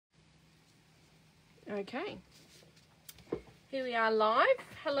Okay, here we are live.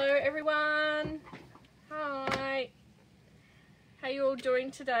 Hello everyone. Hi. How you all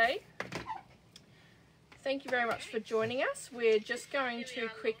doing today? Thank you very much for joining us. We're just going to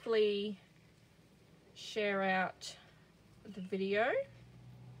quickly share out the video.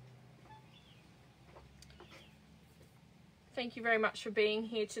 Thank you very much for being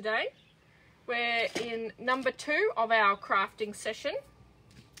here today. We're in number 2 of our crafting session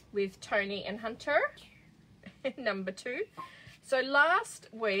with Toni and Hunter. Number 2. So last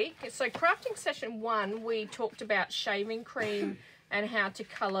week, crafting session 1, we talked about shaving cream and how to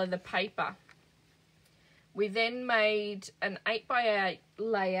colour the paper. We then made an 8x8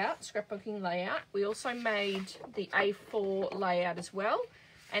 layout, scrapbooking layout. We also made the A4 layout as well.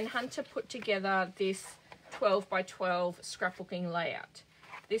 And Hunter put together this 12x12 scrapbooking layout.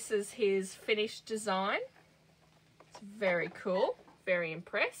 This is his finished design. It's very cool, very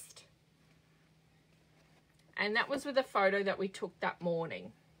impressed. And that was with a photo that we took that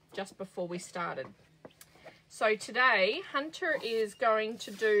morning, just before we started. So today, Hunter is going to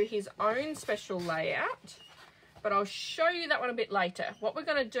do his own special layout, but I'll show you that one a bit later. What we're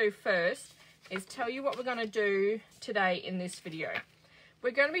going to do first is tell you what we're going to do today in this video. We're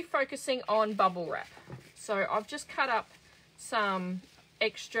going to be focusing on bubble wrap. So I've just cut up some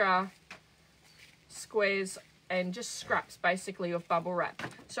extra squares and just scraps basically of bubble wrap.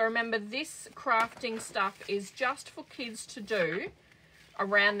 So remember, this crafting stuff is just for kids to do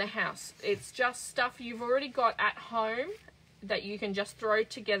around the house. It's just stuff you've already got at home that you can just throw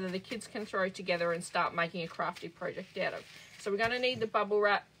together, the kids can throw together and start making a crafty project out of. So we're going to need the bubble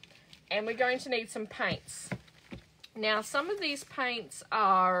wrap and we're going to need some paints. Now some of these paints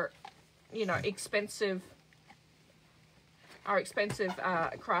are, you know, expensive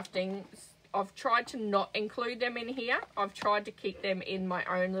crafting. I've tried to not include them in here. I've tried to keep them in my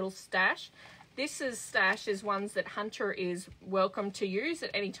own little stash. This stash is ones that Hunter is welcome to use at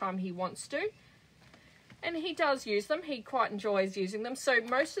any time he wants to. And he does use them. He quite enjoys using them. So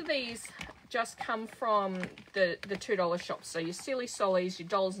most of these just come from the $2 shops. So your Silly Sollies, your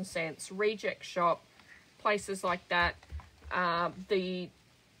Dollars and Cents, Reject Shop, places like that. The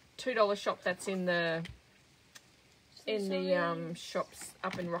 $2 shop that's in the shops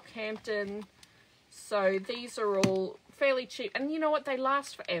up in Rockhampton. So these are all fairly cheap, and you know what, they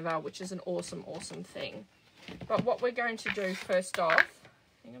last forever, which is an awesome thing. But what we're going to do first off,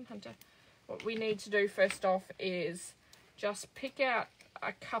 hang on Hunter, what we need to do first off is just pick out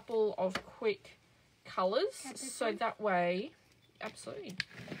a couple of quick colours, so that way, absolutely,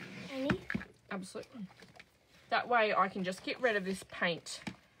 absolutely, that way I can just get rid of this paint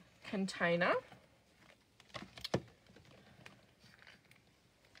container.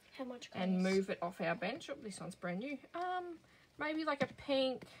 How much and move it off our bench. Oh, this one's brand new. Maybe like a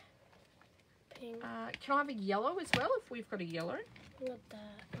pink. Can I have a yellow as well if we've got a yellow? Not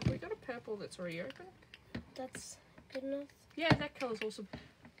that. Have we got a purple that's already open? That's good enough. Yeah, that colour's awesome.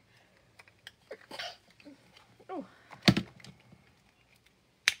 Oh.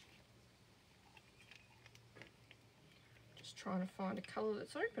 Just trying to find a colour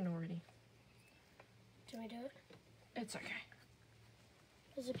that's open already. Do we do it? It's okay.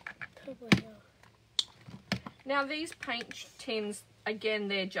 There's a purple here. Now these paint tins, again,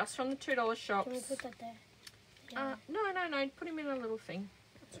 they're just from the $2 shops. Can we put that there? Yeah. No. Put them in a little thing.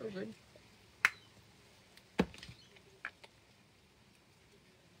 That's all good.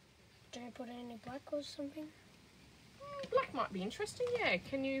 Can I put any black or something? Black might be interesting, yeah.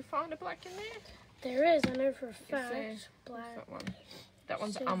 Can you find a black in there? There is, I know for a fact. What's Black. that one? That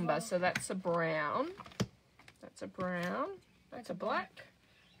one's Silver. umber, so that's a brown. That's a brown. That's a black.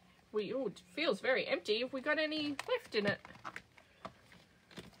 Oh, it feels very empty. Have we got any left in it?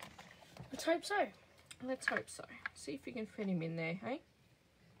 Let's hope so. Let's hope so. See if you can fit him in there, hey?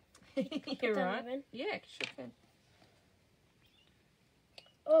 Put You're that right. in. Yeah, sure can.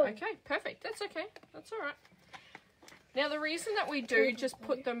 Oh. Okay, perfect. That's okay. That's all right. Now, the reason that we do just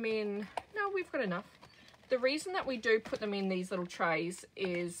put them in... No, we've got enough. The reason that we do put them in these little trays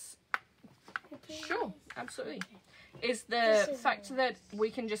is... Sure, absolutely. Is the fact that we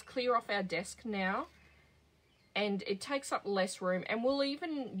can just clear off our desk now, and it takes up less room, and we'll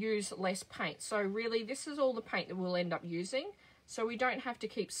even use less paint. So really, this is all the paint that we'll end up using, so we don't have to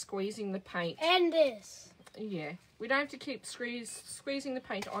keep squeezing the paint. And this. Yeah, we don't have to keep squeezing the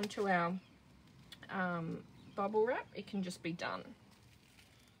paint onto our bubble wrap. It can just be done.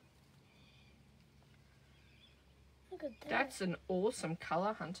 Look at that. That's an awesome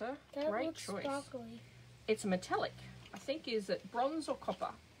colour, Hunter. That Great looks choice. sparkly. It's a metallic. I think, is it bronze or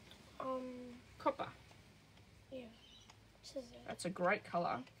copper? Copper. Yeah. That's a great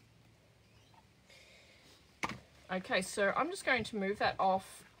colour. Okay, so I'm just going to move that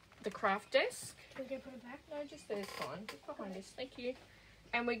off the craft desk. Can we put it back? No, just there's fine. Just behind us. Thank you.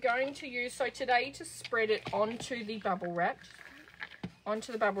 And we're going to use, so today to spread it onto the bubble wrap, I'm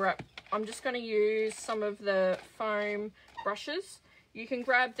just going to use some of the foam brushes. You can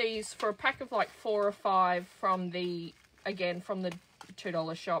grab these for a pack of like 4 or 5 from the, again, from the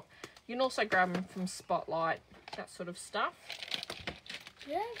 $2 shop. You can also grab them from Spotlight, that sort of stuff.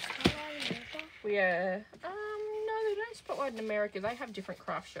 Yeah, Spotlight in America. No, they don't Spotlight in America. They have different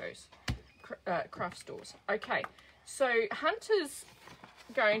craft shows, craft stores. Okay, so Hunter's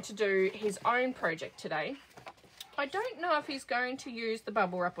going to do his own project today. I don't know if he's going to use the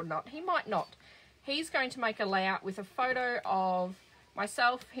bubble wrap or not. He might not. He's going to make a layout with a photo of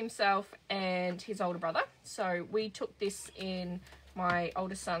myself, himself, and his older brother. So we took this in my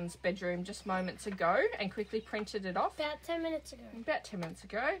older son's bedroom just moments ago and quickly printed it off. About 10 minutes ago. About 10 minutes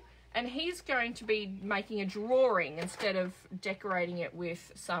ago. And he's going to be making a drawing instead of decorating it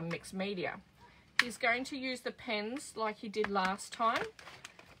with some mixed media. He's going to use the pens like he did last time.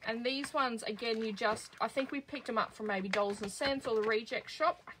 And these ones, again, I think we picked them up from maybe Dollars and Cents or the Reject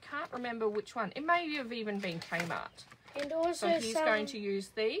Shop. I can't remember which one. It may have even been Kmart. And also so he's going to use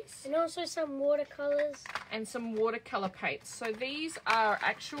these. And also some watercolours. And some watercolour paints. So these are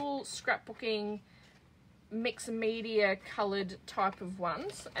actual scrapbooking mixed media coloured type of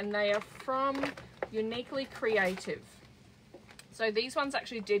ones. And they are from Uniquely Creative. So these ones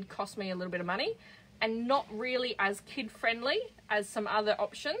actually did cost me a little bit of money. And not really as kid-friendly as some other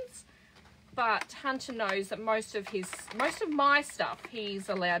options. But Hunter knows that most of my stuff he's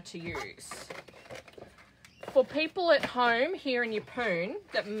allowed to use. For people at home here in Yeppoon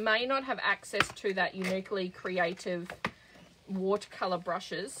that may not have access to that Uniquely Creative watercolour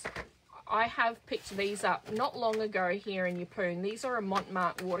brushes, I have picked these up not long ago here in Yeppoon. These are a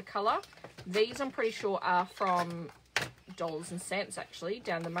Montmartre watercolour. These I'm pretty sure are from Dollars and Cents actually,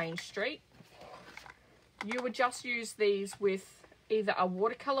 down the main street. You would just use these with either a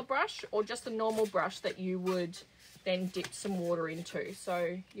watercolour brush or just a normal brush that you would then dip some water into.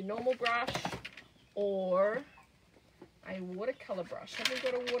 So your normal brush or a watercolour brush. Have we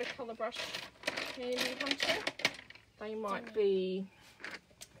got a watercolour brush handy, Hunter? They might be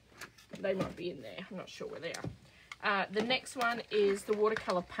in there. I'm not sure where they are. The next one is the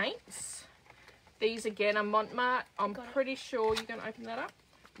watercolour paints. These again are Montmartre. I'm pretty sure you're going to open that up.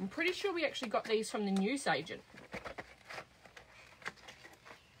 I'm pretty sure we actually got these from the newsagent.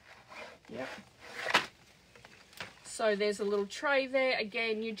 Yep. So there's a little tray there.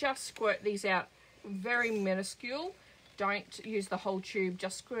 Again, you just squirt these out very minuscule. Don't use the whole tube.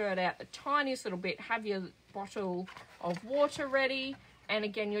 Just squirt out the tiniest little bit. Have your bottle of water ready. And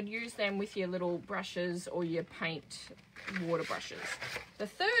again, you'd use them with your little brushes or your paint water brushes. The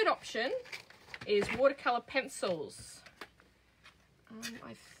third option is watercolour pencils.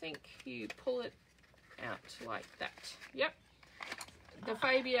 I think you pull it out like that. Yep. The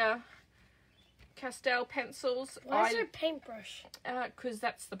Faber-Castell pencils. Why is there a paintbrush? Because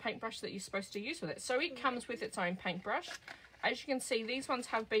that's the paintbrush that you're supposed to use with it. So it comes with its own paintbrush. As you can see, these ones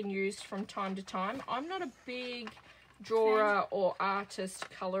have been used from time to time. I'm not a big drawer or artist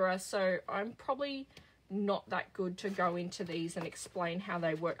colourer, so I'm probably not that good to go into these and explain how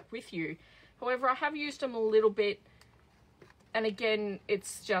they work with you. However, I have used them a little bit. And again,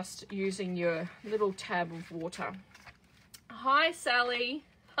 it's just using your little tab of water. Hi, Sally.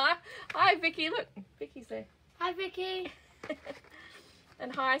 Hi, Vicky. Look, Vicky's there. Hi, Vicky.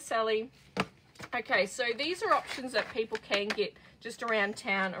 And hi, Sally. Okay, so these are options that people can get just around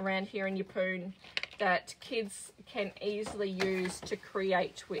town, around here in Yeppoon, that kids can easily use to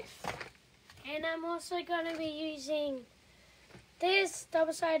create with. And I'm also going to be using this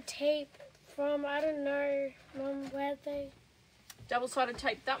double-sided tape from, I don't know, Mum, where they... Double-sided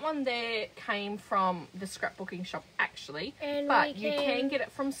tape, that one there came from the scrapbooking shop actually, and but you can get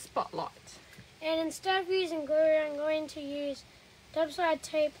it from Spotlight. And instead of using glue, I'm going to use double-sided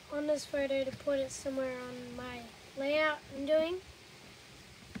tape on this photo to put it somewhere on my layout I'm doing.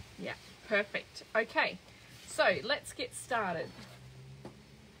 Yeah, perfect. Okay, so let's get started.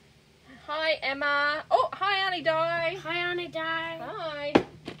 Hi, Emma. Oh, hi, Auntie Di. Hi, Auntie Di. Hi.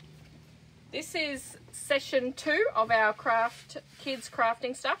 This is session 2 of our kids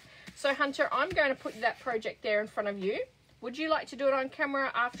crafting stuff. So Hunter, I'm going to put that project there in front of you. Would you like to do it on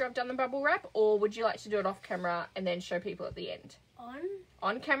camera after I've done the bubble wrap, or would you like to do it off camera and then show people at the end?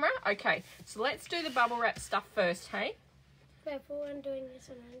 On camera? Okay, so let's do the bubble wrap stuff first, hey? Before I'm doing this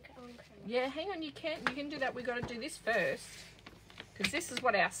on camera. Yeah, hang on, you can do that. We've got to do this first, because this is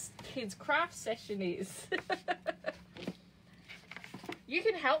what our kids craft session is. You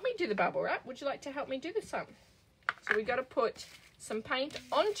can help me do the bubble wrap. Would you like to help me do this one? So we got to put some paint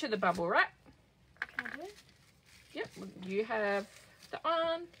onto the bubble wrap. Can I do it? Yep, you have the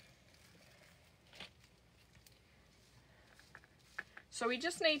on. So we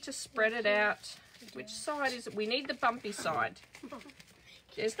just need to spread it out. Which side is it? We need the bumpy side.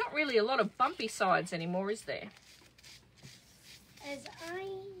 There's not really a lot of bumpy sides anymore, is there? As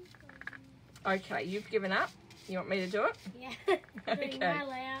Okay, you've given up. You want me to do it? Yeah. Okay. Doing my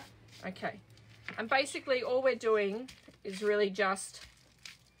layout. Okay. And basically all we're doing is really just,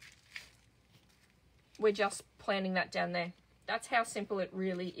 we're just planting that down there. That's how simple it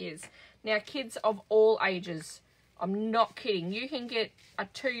really is. Now, kids of all ages, I'm not kidding. You can get a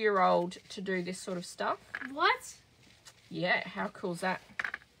 2-year-old to do this sort of stuff. What? Yeah, how cool is that?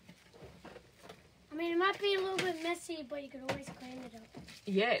 I mean, it might be a little bit messy, but you can always clean it up.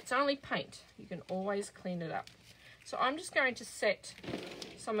 Yeah, it's only paint. You can always clean it up. So I'm just going to set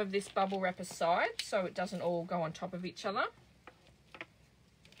some of this bubble wrap aside so it doesn't all go on top of each other.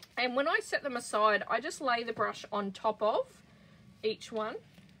 And when I set them aside, I just lay the brush on top of each one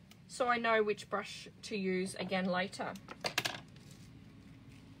so I know which brush to use again later.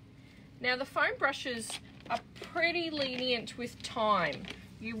 Now the foam brushes are pretty lenient with time.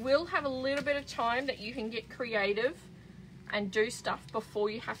 You will have a little bit of time that you can get creative and do stuff before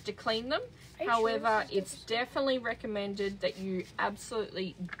you have to clean them. However, it's definitely recommended that you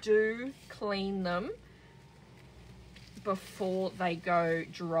absolutely do clean them before they go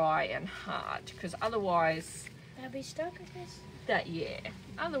dry and hard, because otherwise They'll be stuck with this.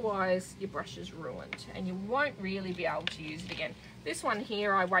 Otherwise your brush is ruined and you won't really be able to use it again. This one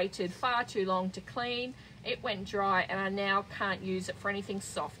here I waited far too long to clean. It went dry and I now can't use it for anything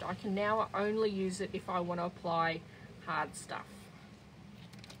soft. I can now only use it if I want to apply hard stuff.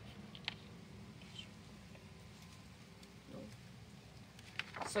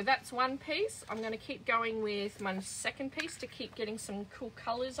 So that's one piece. I'm going to keep going with my second piece to keep getting some cool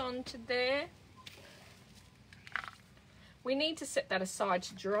colours onto there. We need to set that aside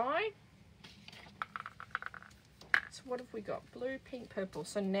to dry. So what have we got? Blue, pink, purple.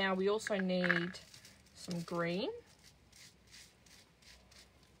 So now we also need some green.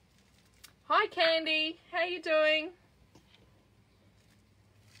 Hi Candy, how you doing?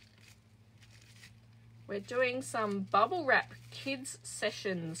 We're doing some bubble wrap kids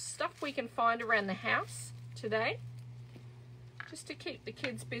sessions, stuff we can find around the house today, just to keep the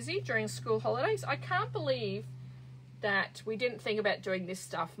kids busy during school holidays. I can't believe that we didn't think about doing this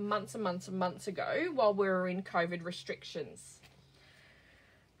stuff months and months and months ago while we were in COVID restrictions.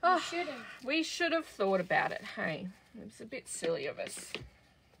 We should have thought about it, hey? It was a bit silly of us.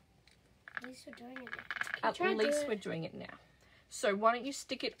 At least we're doing it now. At least we're doing it now. So why don't you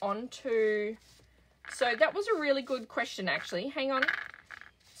stick it onto... So that was a really good question, actually. Hang on.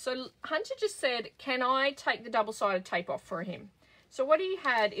 So Hunter just said, can I take the double-sided tape off for him? So what he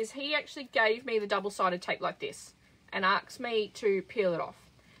had is he actually gave me the double-sided tape like this and asked me to peel it off.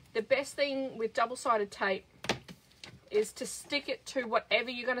 The best thing with double-sided tape is to stick it to whatever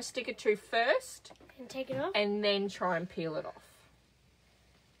you're going to stick it to first. And take it off? And then try and peel it off.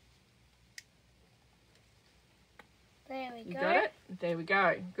 there we go. You got it? There we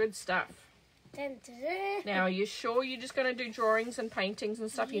go. Good stuff. Dun, dun, dun. Now, are you sure you're just going to do drawings and paintings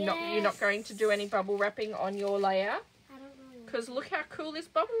and stuff? You're not going to do any bubble wrapping on your layout? I don't know. Because look how cool this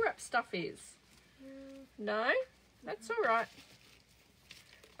bubble wrap stuff is. No? That's all right.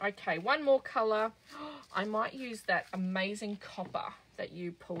 Okay, one more colour. I might use that amazing copper that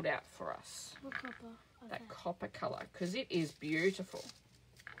you pulled out for us. What copper? Okay. That copper colour, because it is beautiful.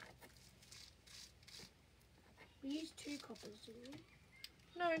 We used 2 coppers, didn't we?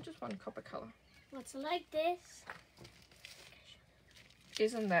 No, just one copper colour. What's like this?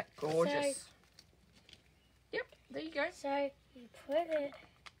 Isn't that gorgeous? So, yep, there you go. So you put it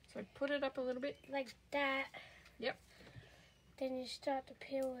So put it up a little bit. like that. Yep. Then you start to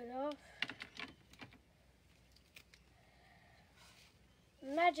peel it off.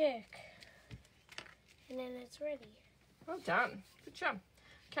 Magic. And then it's ready. Well done. Good job.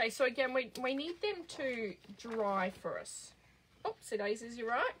 Okay, so again, we need them to dry for us. Oopsie daisies, you're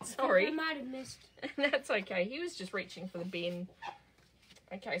right. Sorry. I might have missed. That's okay. He was just reaching for the bin.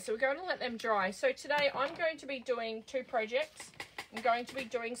 Okay, so we're going to let them dry. So today I'm going to be doing 2 projects. I'm going to be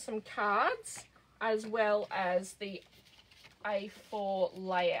doing some cards as well as the A4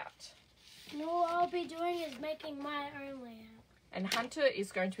 layout. No, what I'll be doing is making my own layout. And Hunter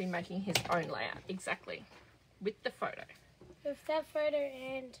is going to be making his own layout. Exactly. With the photo. With that photo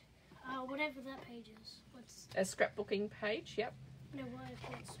and whatever that page is. What's A scrapbooking page, yep. no what?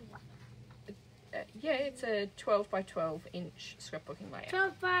 What's Yeah, it's a 12 by 12 inch scrapbooking layout.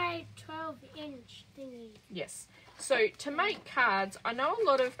 12 by 12 inch thingy. Yes. So to make cards, I know a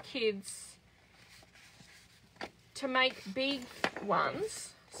lot of kids to make big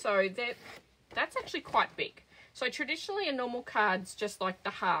ones. So that's actually quite big. So traditionally a normal card's just like the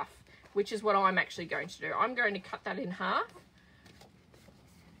half, which is what I'm actually going to do. I'm going to cut that in half.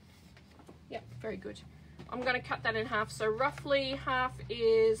 Yep, very good. I'm going to cut that in half. So roughly half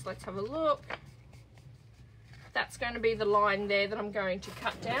is, let's have a look. That's going to be the line there that I'm going to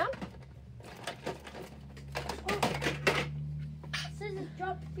cut down. Scissors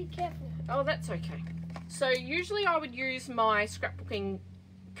dropped, be careful. Oh, that's okay. So usually I would use my scrapbooking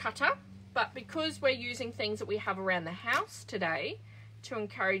cutter, but because we're using things that we have around the house today to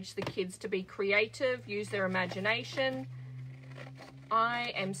encourage the kids to be creative, use their imagination,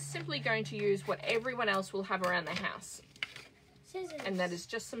 I am simply going to use what everyone else will have around the house. Scissors. And that is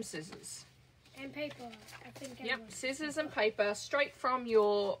just some scissors. And paper, I think. Yep, scissors and paper straight from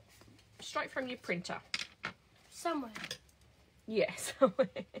your printer. Somewhere. Yes.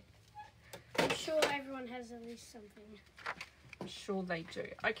 I'm sure everyone has at least something. I'm sure they do.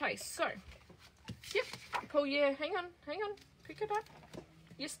 Okay, so yep, Paul, yeah, hang on, pick it up.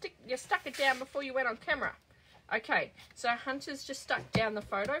 You stuck it down before you went on camera. Okay, so Hunter's just stuck down the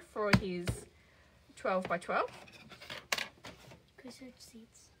photo for his 12 by 12.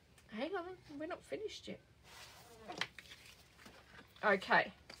 Seats. Hang on, we're not finished yet.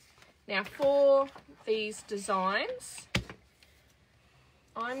 Okay, now for these designs,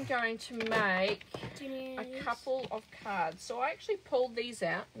 I'm going to make a couple of cards. So I actually pulled these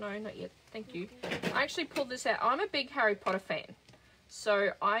out. No, not yet. Thank you. I actually pulled this out. I'm a big Harry Potter fan. So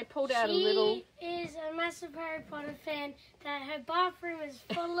I pulled out a little... She is a massive Harry Potter fan. That her bathroom is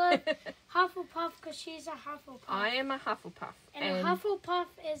full of Hufflepuff because she's a Hufflepuff. I am a Hufflepuff. And a Hufflepuff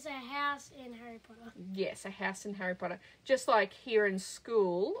is a house in Harry Potter. Yes, a house in Harry Potter. Just like here in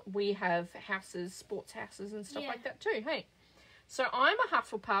school, we have houses, sports houses and stuff like that too, hey? So I'm a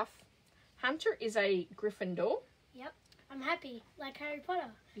Hufflepuff. Hunter is a Gryffindor. Yep. I'm happy, like Harry Potter.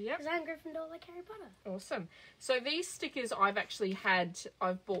 Yep. Because I'm Gryffindor like Harry Potter. Awesome. So these stickers I've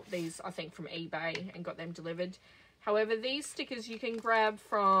bought these, I think, from eBay and got them delivered. However, these stickers you can grab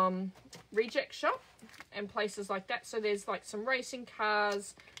from Reject Shop and places like that. So there's like some racing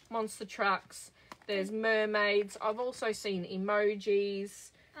cars, monster trucks, there's mermaids. I've also seen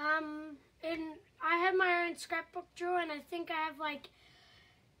emojis. I have my own scrapbook drawer, and I think I have like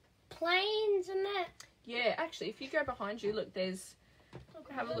planes and that. Yeah, actually, if you go behind you, look, there's.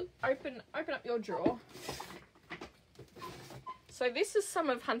 Okay. Have a look. Open up your drawer. So this is some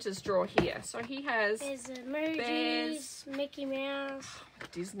of Hunter's drawer here. So he has. There's emojis, bears, Mickey Mouse,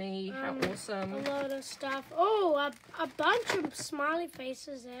 Disney. How awesome! A lot of stuff. Oh, a bunch of smiley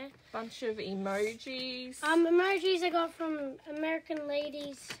faces there. Bunch of emojis. Emojis I got from American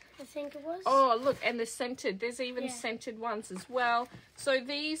Ladies, I think it was. Oh, look, and they're scented. There's even scented ones as well. So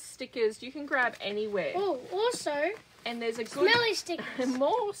these stickers you can grab anywhere. Oh, also. And there's a good... Smelly stickers.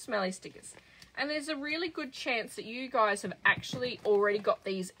 More smelly stickers. And there's a really good chance that you guys have actually already got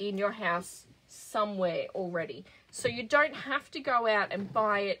these in your house somewhere already. So you don't have to go out and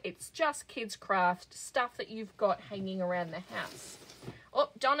buy it. It's just kids' craft, stuff that you've got hanging around the house. Oh,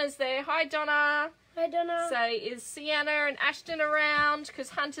 Donna's there. Hi, Donna. Hi, Donna. Say, is Sienna and Ashton around? Because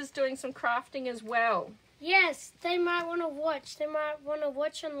Hunter's doing some crafting as well. Yes, they might want to watch. They might want to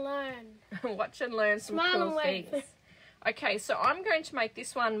watch and learn. Watch and learn some cool things. Okay, so I'm going to make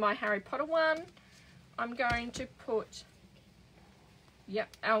this one my Harry Potter one. I'm going to put,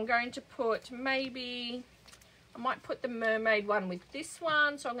 I'm going to put maybe, I might put the mermaid one with this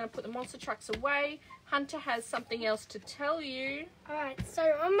one. So I'm going to put the monster trucks away. Hunter has something else to tell you. Alright, so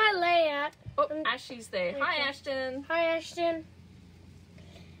on my layout. Oh, Ashley's there. Okay. Hi, Ashton. Hi, Ashton.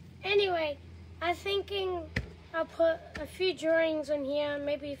 Anyway, I'm thinking I'll put a few drawings on here,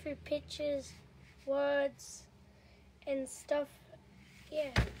 maybe a few pictures, words, and stuff. Yeah.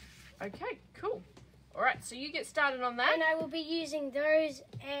 Okay, cool. Alright, so you get started on that. And I will be using those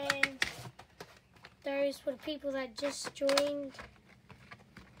and those for the people that just joined.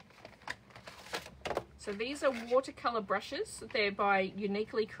 So these are watercolour brushes. They're by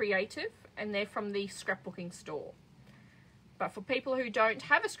Uniquely Creative and they're from the scrapbooking store. But for people who don't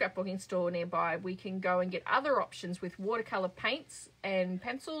have a scrapbooking store nearby, we can go and get other options with watercolour paints and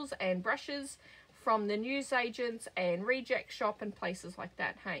pencils and brushes from the newsagents and Reject Shop and places like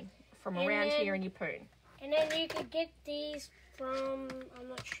that, hey, from around here in Yeppoon. And then you could get these from, I'm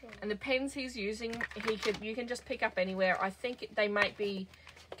not sure. And the pens he's using, you can just pick up anywhere. I think they might be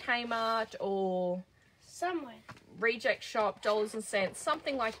Kmart or... Somewhere. reject shop, dollars and cents,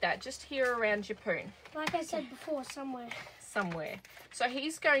 something like that. Just here around Japoon. Like I said before, somewhere. So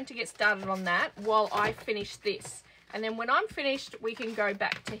he's going to get started on that while I finish this. And then when I'm finished, we can go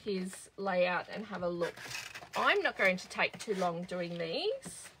back to his layout and have a look. I'm not going to take too long doing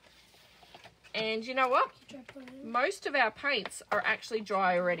these. And you know what? Most of our paints are actually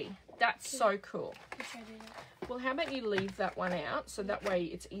dry already. That's so cool. Well, how about you leave that one out so that way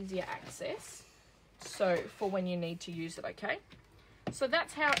it's easier access. So for when you need to use it, okay? So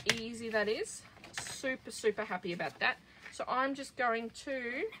that's how easy that is. Super, super happy about that. So I'm just going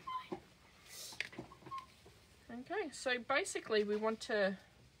to... Okay, so basically we want to...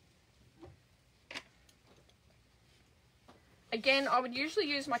 Again, I would usually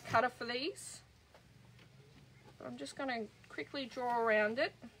use my cutter for these. But I'm just going to quickly draw around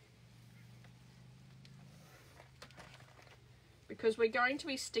it. Because we're going to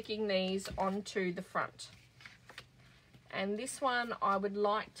be sticking these onto the front. And this one I would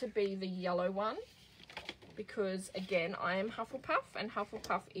like to be the yellow one. Because, again, I am Hufflepuff, and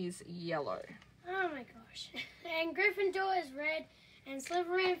Hufflepuff is yellow. Oh my gosh. And Gryffindor is red, and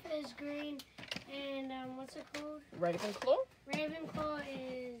Slytherin is green, and what's it called? Ravenclaw. Ravenclaw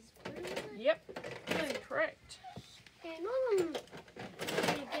is blue? Yep, that's correct. And all of them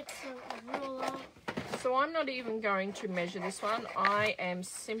get a ruler. So I'm not even going to measure this one. I am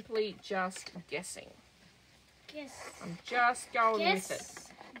simply just guessing. Guess. I'm just going with it.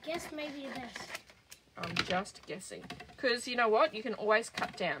 Guess maybe this. I'm just guessing. Because you know what? You can always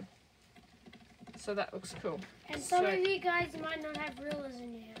cut down. So that looks cool. And some of you guys might not have rulers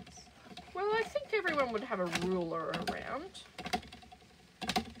in your house. Well, I think everyone would have a ruler around.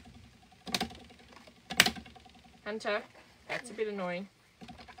 Hunter, that's a bit annoying.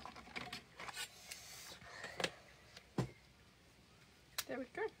 There we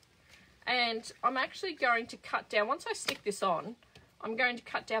go. And I'm actually going to cut down, once I stick this on, I'm going to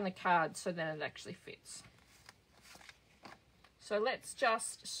cut down the card so that it actually fits. So let's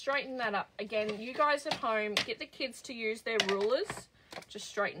just straighten that up. Again, you guys at home, get the kids to use their rulers. Just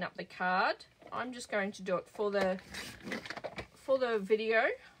straighten up the card. I'm just going to do it for the video.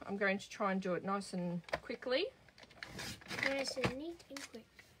 I'm going to try and do it nice and quickly. Nice and neat and quick.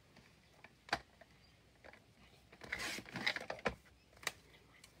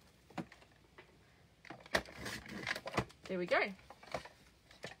 There we go.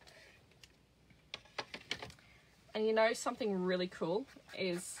 And you know, something really cool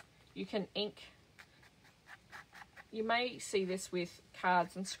is you can ink. You may see this with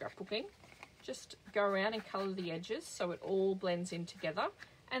cards and scrapbooking. Just go around and colour the edges so it all blends in together.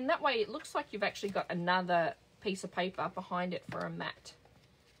 And that way it looks like you've actually got another piece of paper behind it for a mat.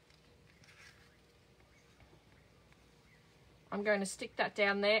 I'm going to stick that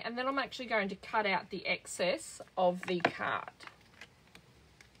down there, and then I'm actually going to cut out the excess of the card.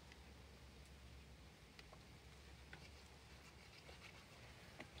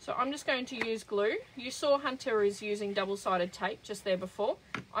 So I'm just going to use glue. You saw Hunter is using double-sided tape just there before.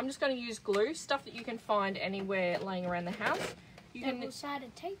 I'm just going to use glue, stuff that you can find anywhere laying around the house.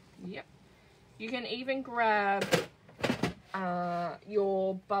 Double-sided tape? Yep. You can even grab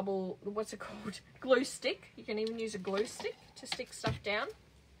your bubble, what's it called? Glue stick. You can even use a glue stick to stick stuff down.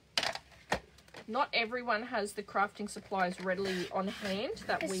 Not everyone has the crafting supplies readily on hand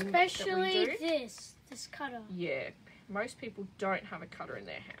that we do. Especially this cutter. Yeah, most people don't have a cutter in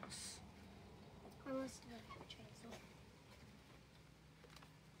their house. Unless they have a chainsaw.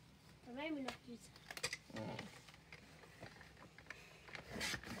 But maybe not use it.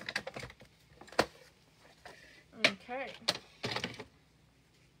 Okay.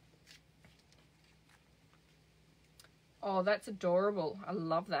 Oh, that's adorable. I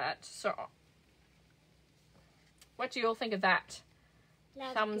love that. So, what do you all think of that?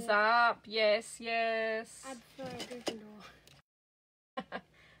 That's Thumbs good. up. Yes, yes. I prefer Gryffindor.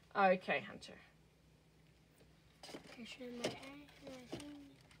 Okay, Hunter. Okay, show my eye.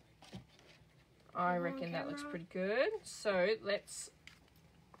 I reckon that looks pretty good. So, let's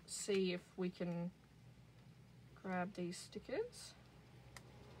see if we can grab these stickers.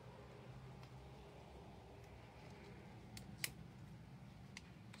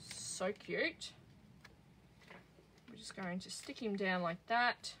 So cute. We're just going to stick him down like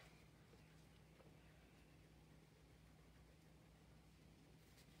that.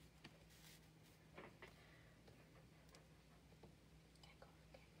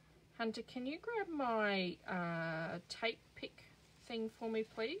 Hunter, can you grab my tape pick thing for me,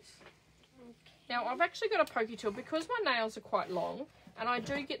 please? Okay. Now, I've actually got a pokey tool because my nails are quite long, and I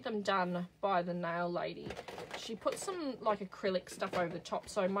do get them done by the nail lady. She puts some like acrylic stuff over the top,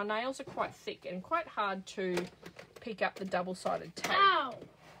 so my nails are quite thick and quite hard to pick up the double-sided tape. Ow!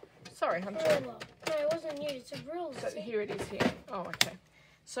 Sorry, Hunter. Ruler. No, it wasn't you. It's a ruler. So here it is here. Oh, okay.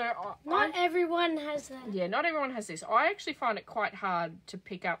 So not everyone has that. Yeah, not everyone has this. I actually find it quite hard to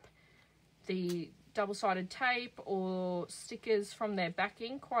pick up the double-sided tape or stickers from their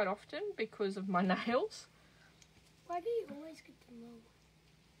backing quite often because of my nails. Why do you always get them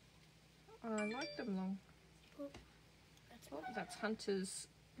long? I like them long. Oh, that's Hunter's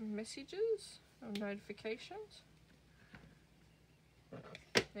messages or notifications.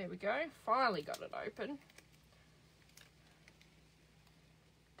 There we go. Finally got it open.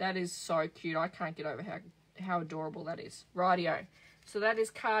 That is so cute. I can't get over how adorable that is. Rightio. So that is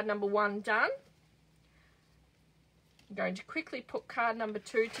card number 1 done. I'm going to quickly put card number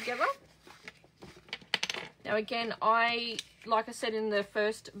 2 together. Now again, like I said in the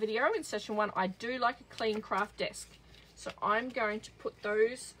first video in session 1, I do like a clean craft desk. So I'm going to put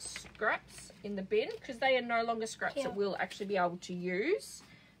those scraps in the bin because they are no longer scraps that we'll actually be able to use.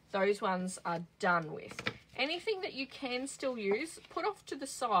 Those ones are done with. Anything that you can still use, put off to the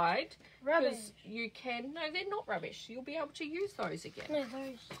side. Rubbish. You can, no, they're not rubbish. You'll be able to use those again. No,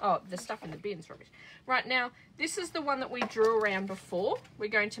 those. Oh, the stuff in the bin's rubbish. Right, now, this is the one that we drew around before. We're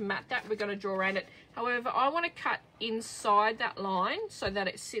going to mat that. We're going to draw around it. However, I want to cut inside that line so that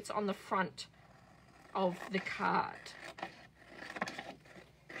it sits on the front of the card.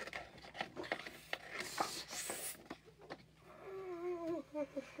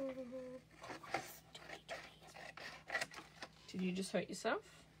 Did you just hurt yourself?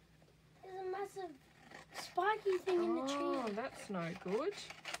 There's a massive spiky thing in the chair. Oh, that's no good.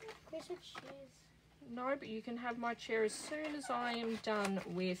 Where's the chairs? No, but you can have my chair as soon as I am done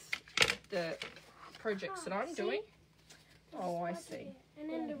with the projects that I'm doing. Oh, I see. And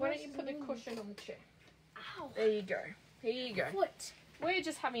then Why don't you put the cushion on the chair? Ow. There you go. Here you go. Foot. We're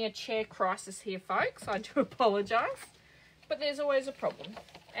just having a chair crisis here, folks. I do apologise. But there's always a problem.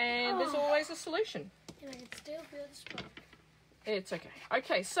 And there's always a solution. And I can still feel the spark. It's okay.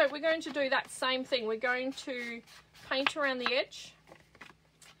 Okay, so we're going to do that same thing. We're going to paint around the edge.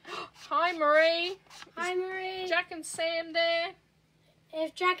 Hi, Marie. Hi, Marie. Jack and Sam there.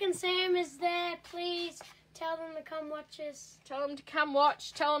 If Jack and Sam is there, please tell them to come watch us. Tell them to come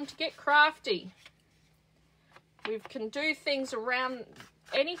watch. Tell them to get crafty. We can do things around,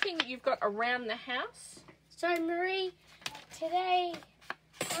 anything that you've got around the house. So, Marie, today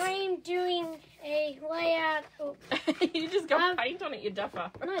I'm doing a layout. Oh. You just got paint on it, you duffer.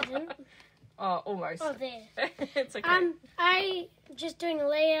 No, I didn't. Oh, almost. Oh, there. It's okay. I just doing a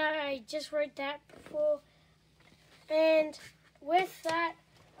layout. I just wrote that before. And with that,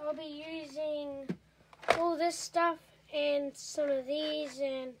 I'll be using all this stuff and some of these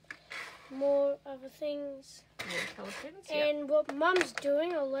and more other things. Colour pens, and what Mum's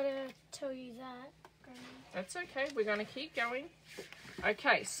doing, I'll let her tell you that. That's okay. We're going to keep going.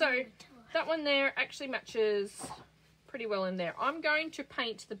 Okay, so that one there actually matches pretty well in there. I'm going to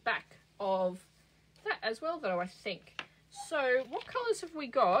paint the back of that as well, though, I think. So what colours have we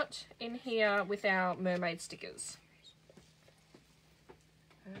got in here with our mermaid stickers?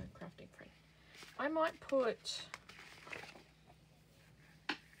 Crafting free. I might put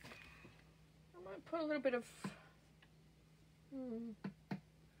a little bit of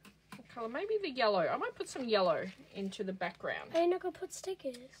what colour? Maybe the yellow. I might put some yellow into the background. Are you not going to put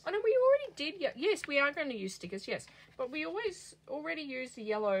stickers? I know we already did. Yes, we are going to use stickers, yes. But we already used the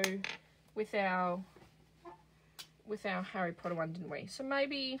yellow with our Harry Potter one, didn't we? So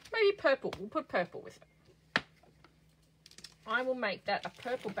maybe purple. We'll put purple with it. I will make that a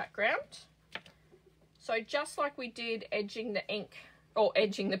purple background. So just like we did edging the ink or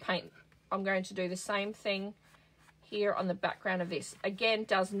edging the paint, I'm going to do the same thing here on the background of this. Again,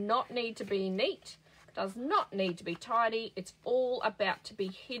 does not need to be neat, does not need to be tidy. It's all about to be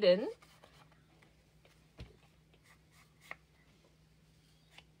hidden.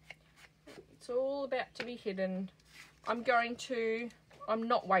 It's all about to be hidden. I'm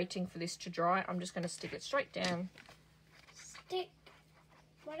not waiting for this to dry. I'm just going to stick it straight down.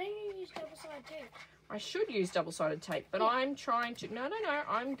 Why don't you use double-sided tape? I should use double-sided tape, but I'm trying to... No.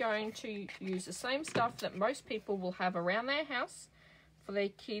 I'm going to use the same stuff that most people will have around their house for their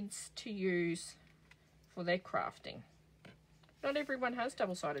kids to use for their crafting. Not everyone has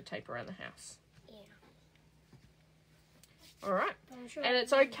double-sided tape around the house. Yeah. All right. Sure and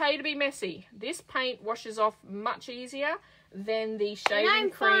it's okay to be messy. This paint washes off much easier than the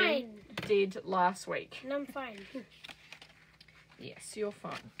shaving cream did last week. And I'm fine. Yes, you're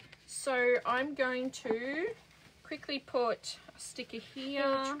fine. So I'm going to quickly put a sticker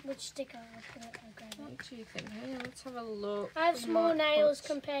here. Which sticker? I'll grab it. What do you think? Hang on, let's have a look. I have small nails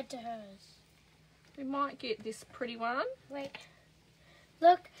compared to hers. We might get this pretty one. Wait.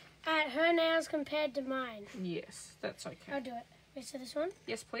 Look at her nails compared to mine. Yes, that's okay. I'll do it. Wait, so this one?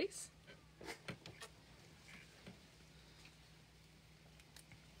 Yes, please.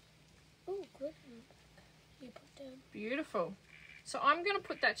 Oh, good. You put down. Beautiful. So I'm going to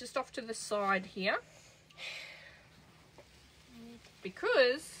put that just off to the side here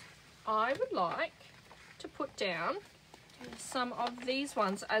because I would like to put down some of these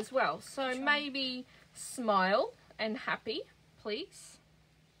ones as well. So maybe smile and happy, please.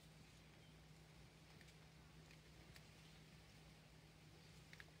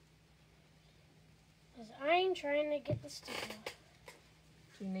 I'm trying to get the sticker.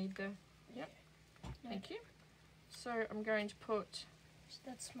 Do you need the... Yep. No. Thank you. So I'm going to put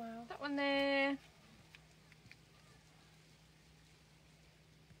That smile. that one there.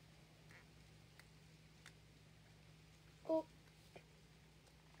 Oh.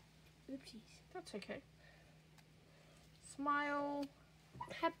 Oopsies. That's okay. Smile,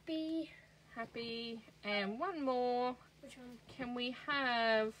 Happy. happy, and one more. Which one? Can we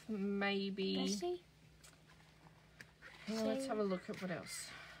have maybe... Bessie? Let's have a look at what else.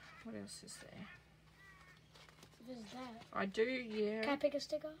 What else is there? What is that? I do, yeah. Can I pick a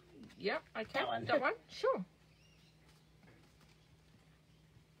sticker? Yep, okay. That one. That one? Sure.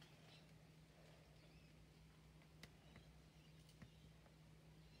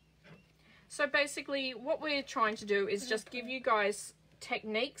 So basically what we're trying to do is just give you guys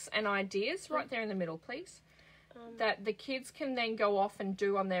techniques and ideas right there in the middle, please, that the kids can then go off and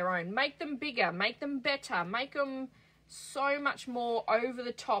do on their own. Make them bigger, make them better, make them so much more over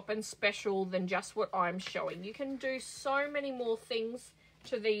the top and special than just what I'm showing. You can do so many more things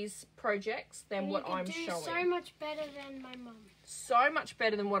to these projects than what I'm showing. So much better than my mum. So much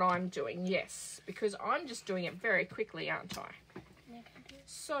better than what I'm doing, yes, because I'm just doing it very quickly, aren't I?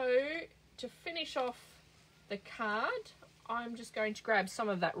 So to finish off the card, I'm just going to grab some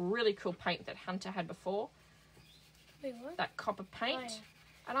of that really cool paint that Hunter had before. Wait, what? That copper paint. Oh,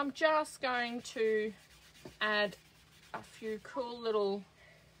 yeah. And I'm just going to add a few cool little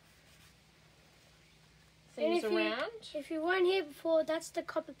things around. If you weren't here before, that's the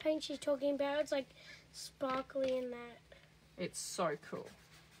copper paint she's talking about. It's like sparkly in that. It's so cool.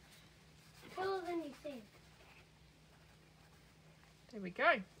 Cooler than you think. There we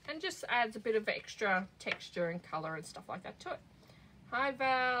go. And just adds a bit of extra texture and colour and stuff like that to it. Hi,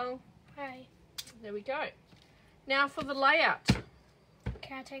 Val. Hi. There we go. Now for the layout.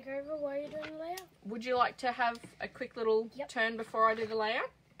 Can I take over while you're doing the layout? Would you like to have a quick little turn before I do the layout?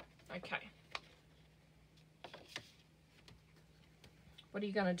 Okay. What are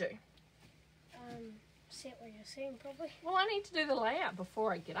you going to do? Sit where you're sitting, probably. Well, I need to do the layout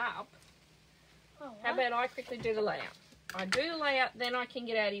before I get up. Oh, what? How about I quickly do the layout? I do the layout, then I can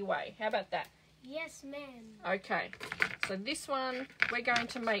get out of your way. How about that? Yes, ma'am. Okay. So this one, we're going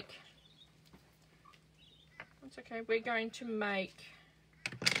to make... That's okay. We're going to make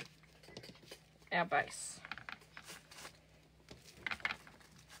our base.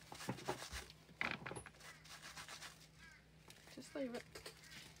 Just leave it.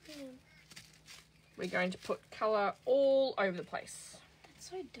 Yeah. We're going to put colour all over the place. That's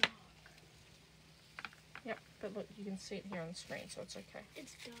so dark. Yep, but look, you can see it here on the screen, so it's okay.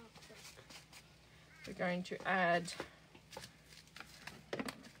 It's dark. We're going to add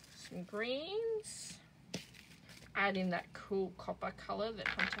some greens. Add in that cool copper colour that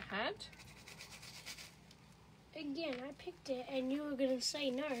Hunter had. Again, I picked it and you were going to say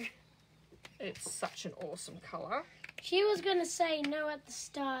no. It's such an awesome colour. She was going to say no at the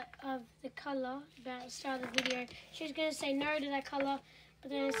start of the colour, about the start of the video. She was going to say no to that colour, but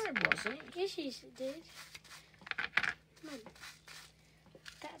then... No, it wasn't. Yes, she did. Come on.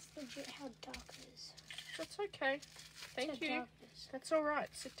 That's legit how dark it is. That's okay. Thank you. Darkness. That's all right.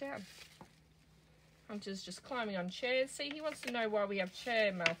 Sit down. Hunter's just climbing on chairs. See, he wants to know why we have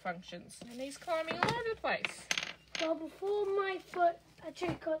chair malfunctions. And he's climbing all over the place. Well, before my foot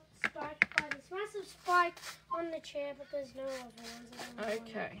actually got spiked by this massive spike on the chair, but there's no other ones.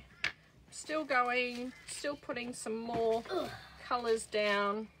 Okay. Still going. Still putting some more colours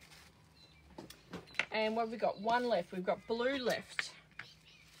down. And what have we got? One left. We've got blue left.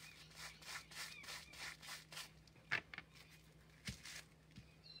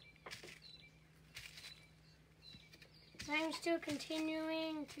 I'm still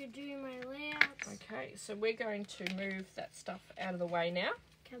continuing to do my layouts. Okay, so we're going to move that stuff out of the way now.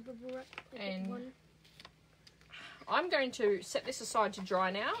 And I'm going to set this aside to dry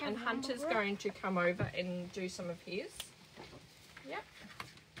now, and Hunter's going to come over and do some of his. Yep.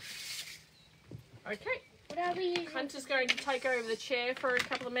 Okay. What are we using? Hunter's going to take over the chair for a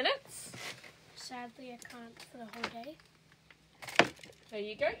couple of minutes. So sadly I can't for the whole day. There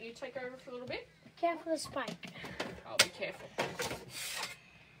you go. You take over for a little bit. Careful of the spike. I'll be careful.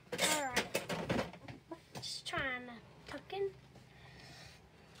 Alright. Just trying to tuck in.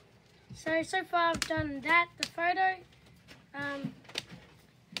 So far I've done that, the photo.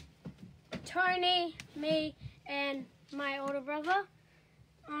 Tony, me, and my older brother.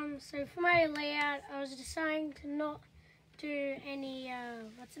 So for my layout, I was deciding to not do any,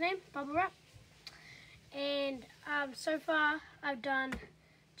 what's the name? Bubble wrap. And so far I've done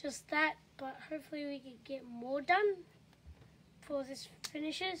just that, but hopefully we can get more done before this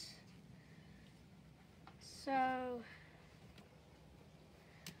finishes. So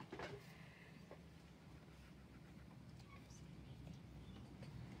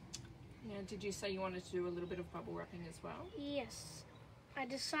now, did you say you wanted to do a little bit of bubble wrapping as well? yes, I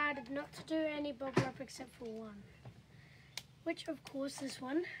decided not to do any bubble wrap except for one, which of course this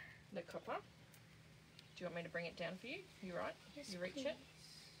one. The copper. Do you want me to bring it down for you? You right? Yes, you reach please.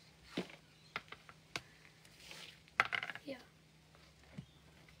 it? Yeah.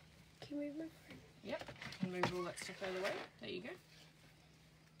 Can you move my phone? Yep. And move all that stuff out of the way. There you go.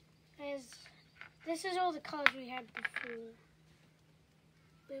 This is all the colours we had before.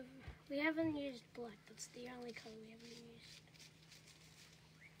 We haven't used black. That's the only colour we haven't used.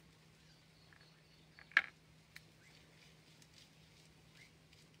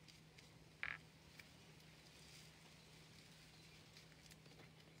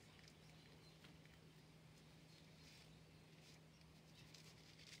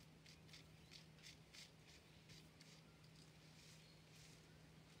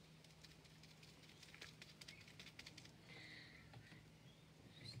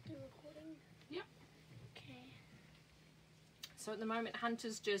 Still recording? Yep. Okay. So at the moment,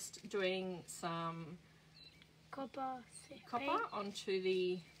 Hunter's just doing some Copper. copper onto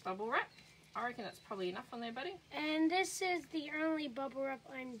the bubble wrap. I reckon that's probably enough on there, buddy. And this is the only bubble wrap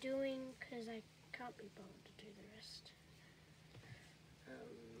I'm doing because I can't be bothered to do the rest.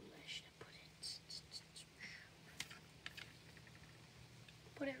 Where should I put it?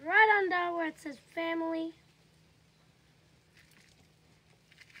 Put it right under where it says family.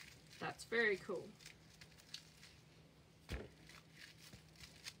 That's very cool.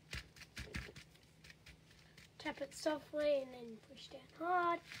 Tap it softly and then push down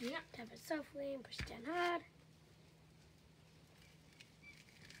hard. Yep. Tap it softly and push down hard.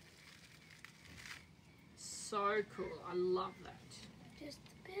 So cool. I love that. Just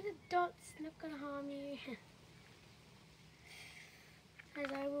a bit of dots, not gonna harm you.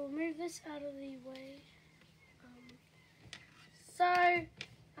 As I will move this out of the way.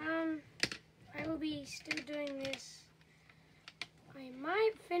 I will be still doing this. I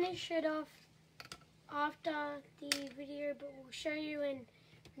might finish it off after the video, but we'll show you in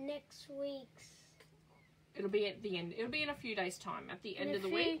next week's. It'll be at the end. It'll be in a few days' time. At the end of the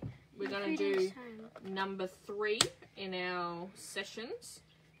week, we're going to do number 3 in our sessions,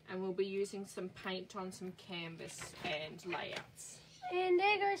 and we'll be using some paint on some canvas and layouts. And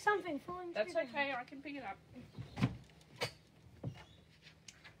there goes something falling through. That's okay. I can pick it up.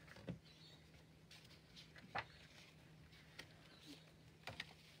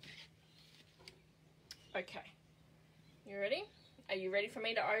 Okay, you ready? Are you ready for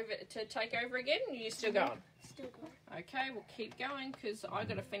me to take over again? Are you still going? Still going. Okay, we'll keep going because I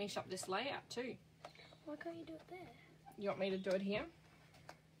got to finish up this layout too. Why can't you do it there? You want me to do it here?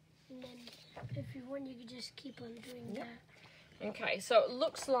 And then, if you want, you could just keep on doing that. Okay, so it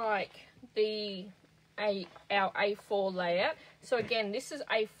looks like our A4 layout. So again, this is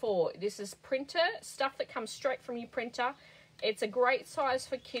A4. This is printer stuff that comes straight from your printer. It's a great size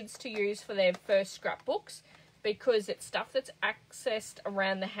for kids to use for their first scrapbooks because it's stuff that's accessed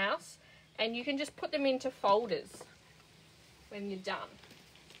around the house, and you can just put them into folders when you're done.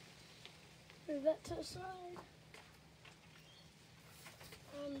 Move that to the side.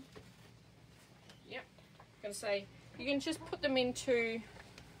 Yep. I'm going to say you can just put them into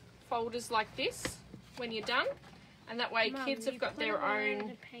folders like this when you're done, and that way Mum, kids have got put their it around own.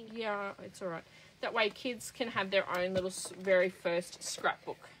 the paint. Yeah, it's all right. That way kids can have their own little very first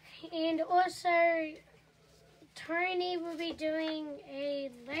scrapbook. And also, Toni will be doing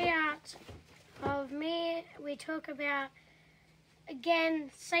a layout of me. We talk about, again,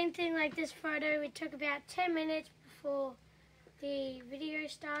 same thing like this photo. We took about 10 minutes before the video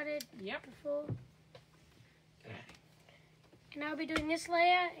started. Yep. Before. And I'll be doing this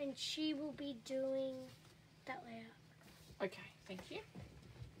layout, and she will be doing that layout. Okay, thank you.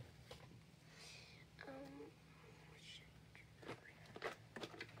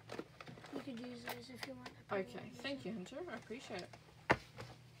 You could use those if you want. Okay, thank you, Hunter. I appreciate it.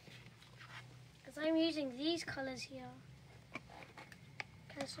 I'm using these colours here.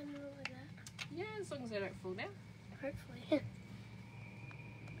 Can I send them like that? Yeah, as long as they don't fall down. Hopefully.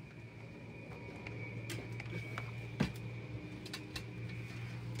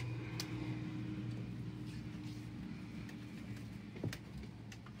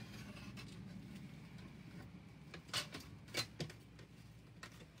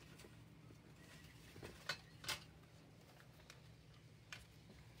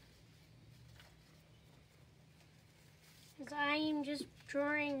 Because I am just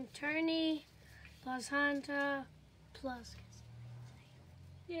drawing Toni plus Hunter plus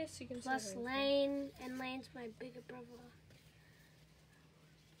Yes, you can plus say that. Lane, and Lane's my bigger brother.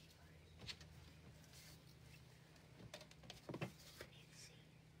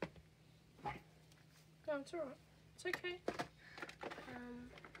 No, it's alright. It's okay.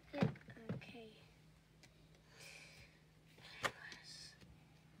 Yeah, okay.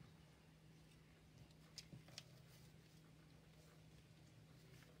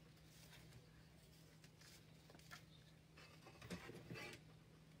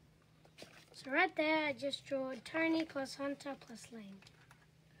 So right there, I just drew Toni plus Hunter plus Lane.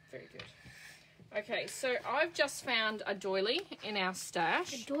 Very good. Okay, so I've just found a doily in our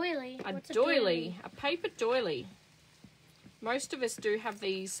stash. A doily? What's A doily, a paper doily. Most of us do have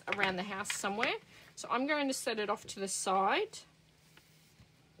these around the house somewhere. So I'm going to set it off to the side,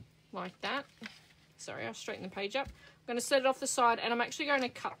 like that. Sorry, I'll straighten the page up. I'm going to set it off the side, and I'm actually going to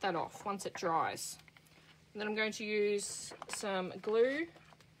cut that off once it dries. And then I'm going to use some glue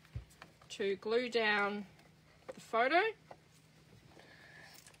to glue down the photo.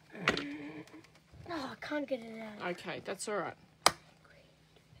 Oh, I can't get it out. Okay, that's all right.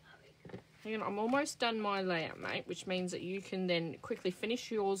 Hang on, I'm almost done my layout, mate, which means that you can then quickly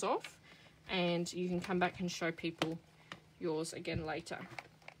finish yours off and you can come back and show people yours again later.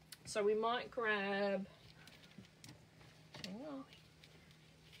 So we might grab... Hang on.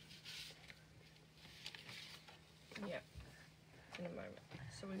 Yep, in a moment.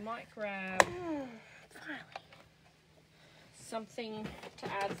 So we might grab something to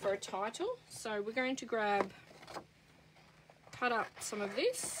add for a title. So we're going to cut up some of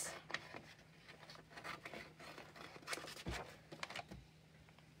this.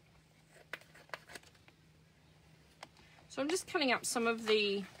 So I'm just cutting up some of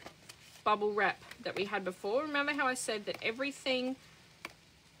the bubble wrap that we had before. Remember how I said that everything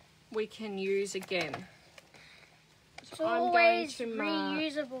we can use again. It's always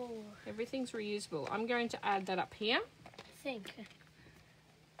reusable. Everything's reusable. I'm going to add that up here. I think.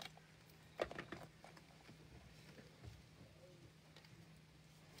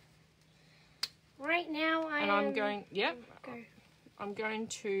 Right now I'm going, yep. Go. I'm going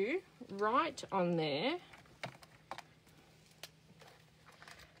to write on there.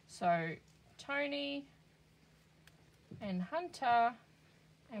 So, Toni and Hunter.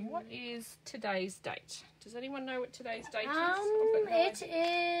 And what is today's date? Does anyone know what today's date is? It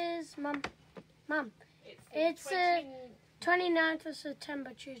is, Mum. It's the 29th of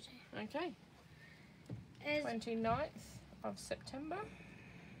September, Tuesday. Okay. Is 29th of September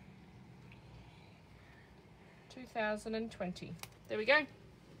 2020. There we go.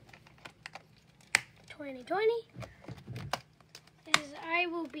 2020. As I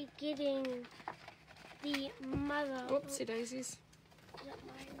will be getting the mother. Whoopsie daisies. Is that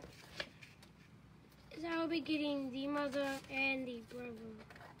mine? As I will be getting the mother and the brother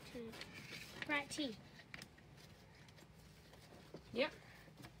to write T. Yep.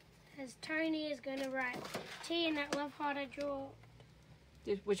 As Toni is going to write T in that love heart I draw.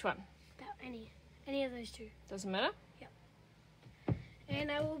 Which one? That any of those two. Doesn't matter? Yep.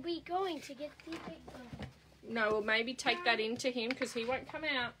 And I will be going to get the big brother. No, we'll maybe take that into him because he won't come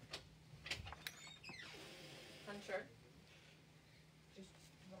out. Hunter. Just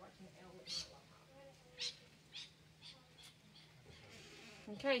write an L with my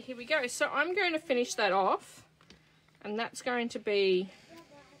love. Okay, here we go. So I'm going to finish that off. And that's going to be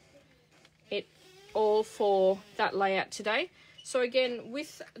it all for that layout today. So again,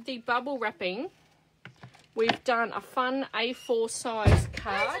 with the bubble wrapping, we've done a fun A4 sized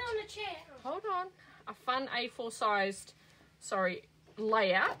card. On the chair. Hold on. A fun A4 sized,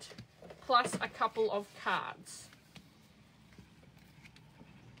 layout, plus a couple of cards.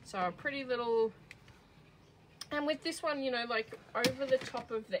 So a pretty little, and with this one, like over the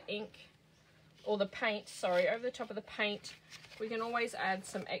top of the ink, or the paint, over the top of the paint, we can always add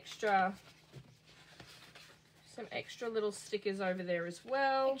some extra little stickers over there as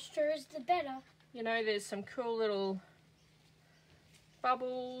well. Extra is the better. There's some cool little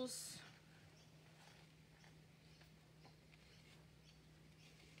bubbles.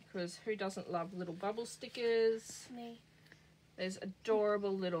 because who doesn't love little bubble stickers? Me. There's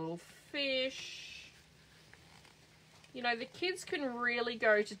adorable little fish. You know, the kids can really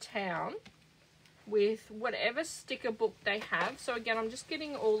go to town with whatever sticker book they have. So again, I'm just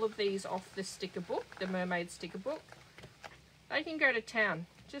getting all of these off the sticker book, the mermaid sticker book. They can go to town,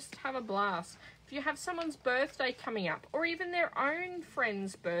 just have a blast. If you have someone's birthday coming up, or even their own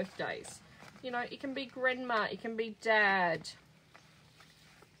friends' birthdays, you know, it can be grandma, it can be dad.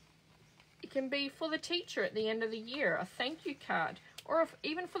 It can be for the teacher at the end of the year, a thank you card, or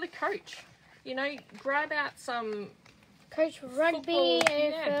even for the coach. You know, grab out some Coach rugby, football,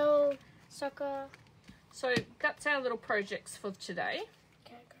 AFL, soccer. So that's our little projects for today.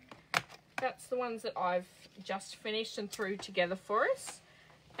 Okay, great. That's the ones that I've just finished and threw together for us.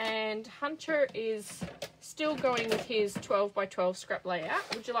 And Hunter is still going with his 12 by 12 scrap layout.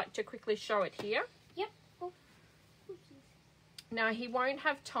 Would you like to quickly show it here? Yep. Oh. Now, he won't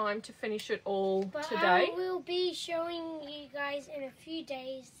have time to finish it all But today. I will be showing you guys in a few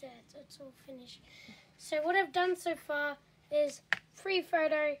days that it's all finished. So what I've done so far is free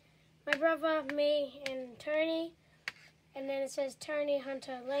photo, my brother, me, and Toni. And then it says Toni,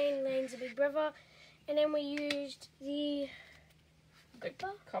 Hunter, Lane. Lane's a big brother. And then we used the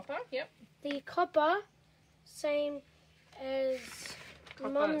Copper, yep. The copper, same as Copper,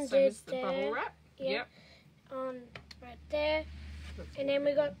 Mum same did as the there. bubble wrap. Yep. On right there. That's And then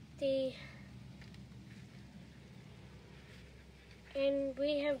we got the... And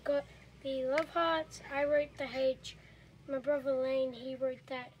we have got the love hearts. I wrote the H. My brother Lane, he wrote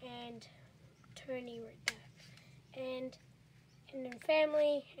that, and Toni wrote that. And then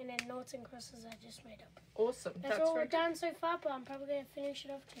family, and then noughts and crosses I just made up. Awesome. That's all we've done so far, but I'm probably going to finish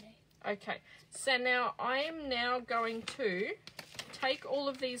it off today. Okay, so now I am now going to take all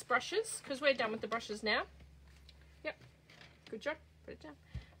of these brushes, because we're done with the brushes now. Yep, good job, put it down.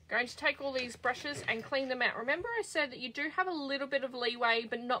 Going to take all these brushes and clean them out. Remember I said that you do have a little bit of leeway,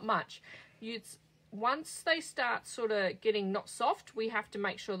 but not much. Once they start sort of getting not soft, we have to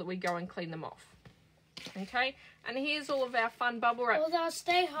make sure that we go and clean them off. Okay, and here's all of our fun bubble wrap. Well, they'll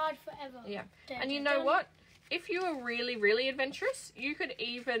stay hard forever. Yeah, and you know what? If you were really, really adventurous, you could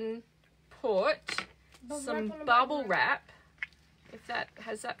even put some bubble wrap. If that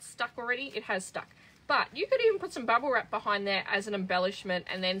has that stuck already, it has stuck. But you could even put some bubble wrap behind there as an embellishment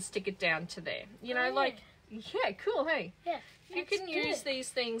and then stick it down to there. You know, like, yeah, cool, hey? Yeah. You can use these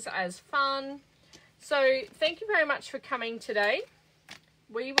things as fun. So thank you very much for coming today.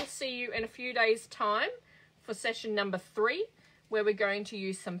 We will see you in a few days' time for session number 3, where we're going to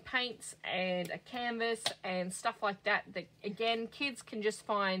use some paints and a canvas and stuff like that. That again, kids can just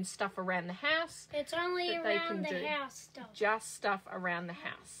find stuff around the house. It's only around the house stuff. Just stuff around the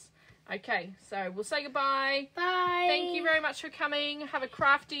house. Okay, so we'll say goodbye. Bye. Thank you very much for coming. Have a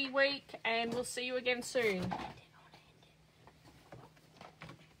crafty week, and we'll see you again soon.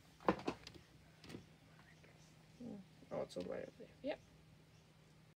 Oh, it's all the way over.